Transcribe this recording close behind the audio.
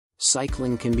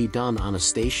Cycling can be done on a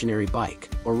stationary bike,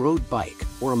 a road bike,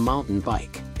 or a mountain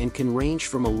bike, and can range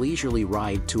from a leisurely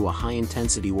ride to a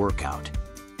high-intensity workout.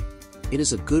 It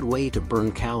is a good way to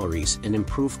burn calories and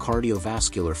improve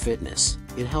cardiovascular fitness.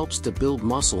 It helps to build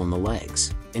muscle in the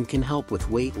legs, and can help with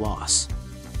weight loss.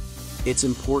 It's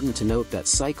important to note that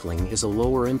cycling is a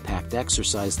lower-impact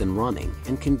exercise than running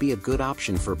and can be a good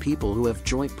option for people who have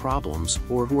joint problems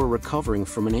or who are recovering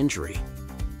from an injury.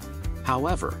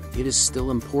 However, it is still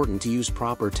important to use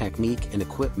proper technique and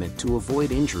equipment to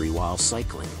avoid injury while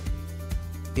cycling.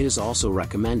 It is also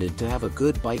recommended to have a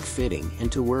good bike fitting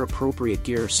and to wear appropriate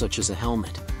gear such as a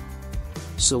helmet.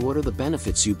 So what are the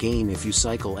benefits you gain if you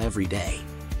cycle every day?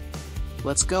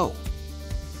 Let's go!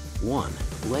 1.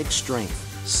 Leg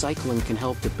strength. Cycling can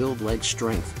help to build leg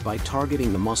strength by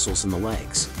targeting the muscles in the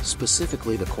legs,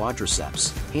 specifically the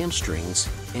quadriceps, hamstrings,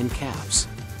 and calves.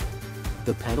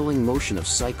 The pedaling motion of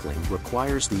cycling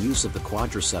requires the use of the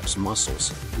quadriceps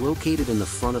muscles, located in the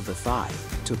front of the thigh,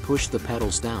 to push the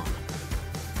pedals down.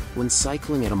 When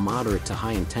cycling at a moderate to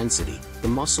high intensity, the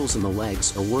muscles in the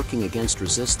legs are working against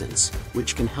resistance,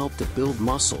 which can help to build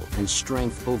muscle and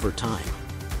strength over time.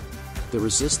 The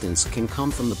resistance can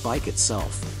come from the bike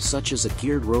itself, such as a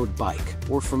geared road bike,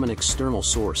 or from an external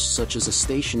source such as a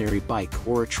stationary bike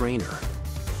or a trainer.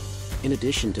 In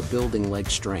addition to building leg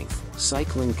strength,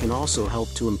 cycling can also help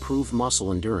to improve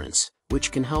muscle endurance,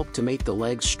 which can help to make the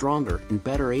legs stronger and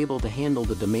better able to handle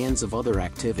the demands of other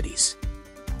activities.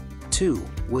 2.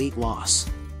 Weight loss.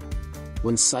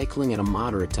 When cycling at a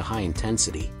moderate to high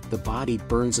intensity, the body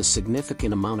burns a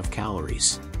significant amount of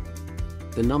calories.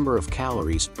 The number of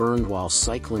calories burned while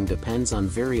cycling depends on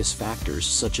various factors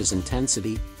such as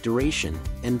intensity, duration,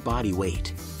 and body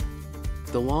weight.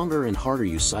 The longer and harder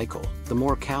you cycle, the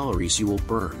more calories you will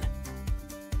burn.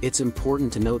 It's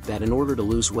important to note that in order to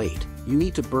lose weight, you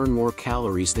need to burn more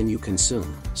calories than you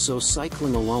consume, so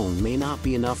cycling alone may not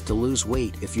be enough to lose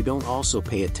weight if you don't also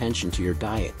pay attention to your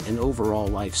diet and overall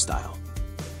lifestyle.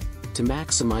 To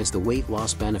maximize the weight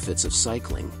loss benefits of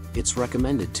cycling, it's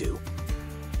recommended to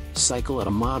cycle at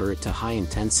a moderate to high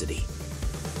intensity.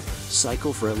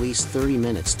 Cycle for at least 30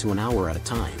 minutes to an hour at a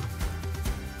time.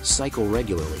 Cycle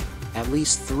regularly, at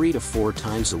least 3 to 4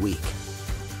 times a week.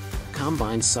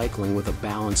 Combine cycling with a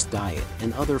balanced diet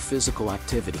and other physical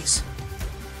activities.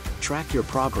 Track your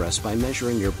progress by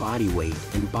measuring your body weight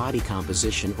and body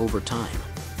composition over time.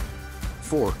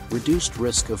 4. Reduced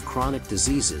risk of chronic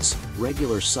diseases.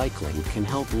 Regular cycling can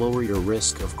help lower your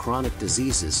risk of chronic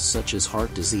diseases such as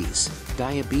heart disease,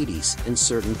 diabetes, and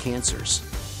certain cancers.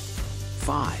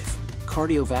 5.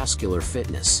 Cardiovascular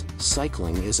fitness.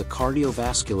 Cycling is a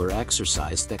cardiovascular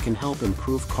exercise that can help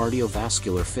improve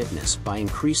cardiovascular fitness by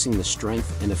increasing the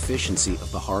strength and efficiency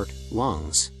of the heart,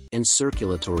 lungs, and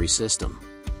circulatory system.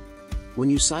 When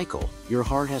you cycle, your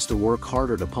heart has to work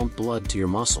harder to pump blood to your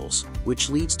muscles, which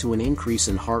leads to an increase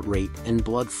in heart rate and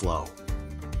blood flow.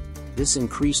 This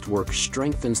increased work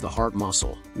strengthens the heart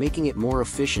muscle, making it more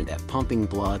efficient at pumping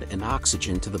blood and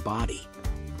oxygen to the body.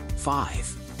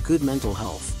 5. Good mental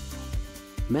health.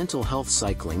 Mental health.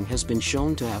 Cycling has been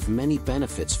shown to have many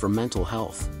benefits for mental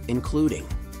health, including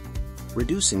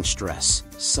reducing stress.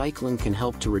 Cycling can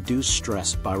help to reduce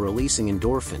stress by releasing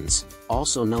endorphins,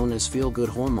 also known as feel-good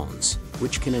hormones,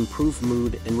 which can improve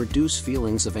mood and reduce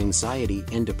feelings of anxiety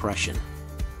and depression.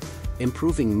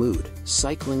 Improving mood.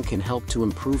 Cycling can help to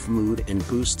improve mood and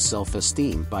boost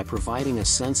self-esteem by providing a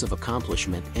sense of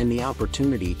accomplishment and the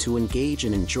opportunity to engage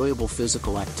in enjoyable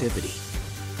physical activity.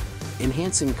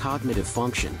 Enhancing cognitive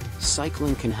function.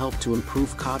 Cycling can help to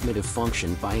improve cognitive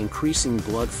function by increasing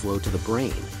blood flow to the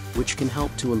brain, which can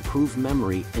help to improve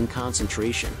memory and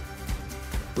concentration.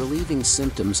 Relieving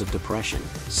symptoms of depression.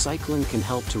 Cycling can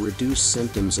help to reduce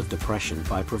symptoms of depression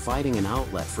by providing an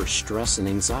outlet for stress and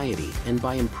anxiety and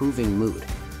by improving mood.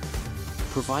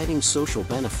 Providing social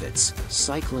benefits.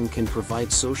 Cycling can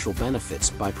provide social benefits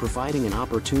by providing an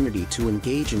opportunity to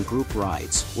engage in group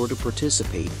rides or to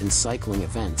participate in cycling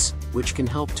events, which can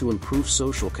help to improve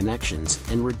social connections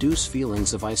and reduce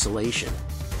feelings of isolation.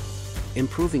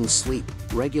 Improving sleep.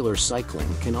 Regular cycling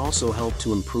can also help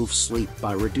to improve sleep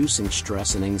by reducing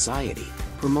stress and anxiety,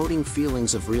 promoting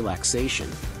feelings of relaxation,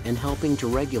 and helping to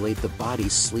regulate the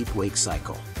body's sleep-wake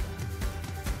cycle.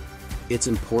 It's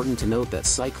important to note that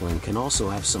cycling can also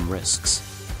have some risks.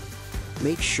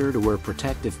 Make sure to wear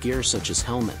protective gear such as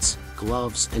helmets,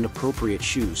 gloves, and appropriate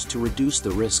shoes to reduce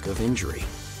the risk of injury.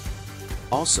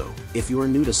 Also, if you are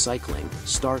new to cycling,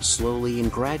 start slowly and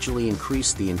gradually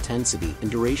increase the intensity and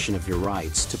duration of your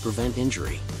rides to prevent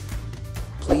injury.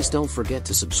 Please don't forget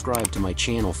to subscribe to my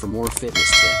channel for more fitness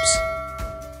tips.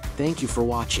 Thank you for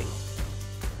watching.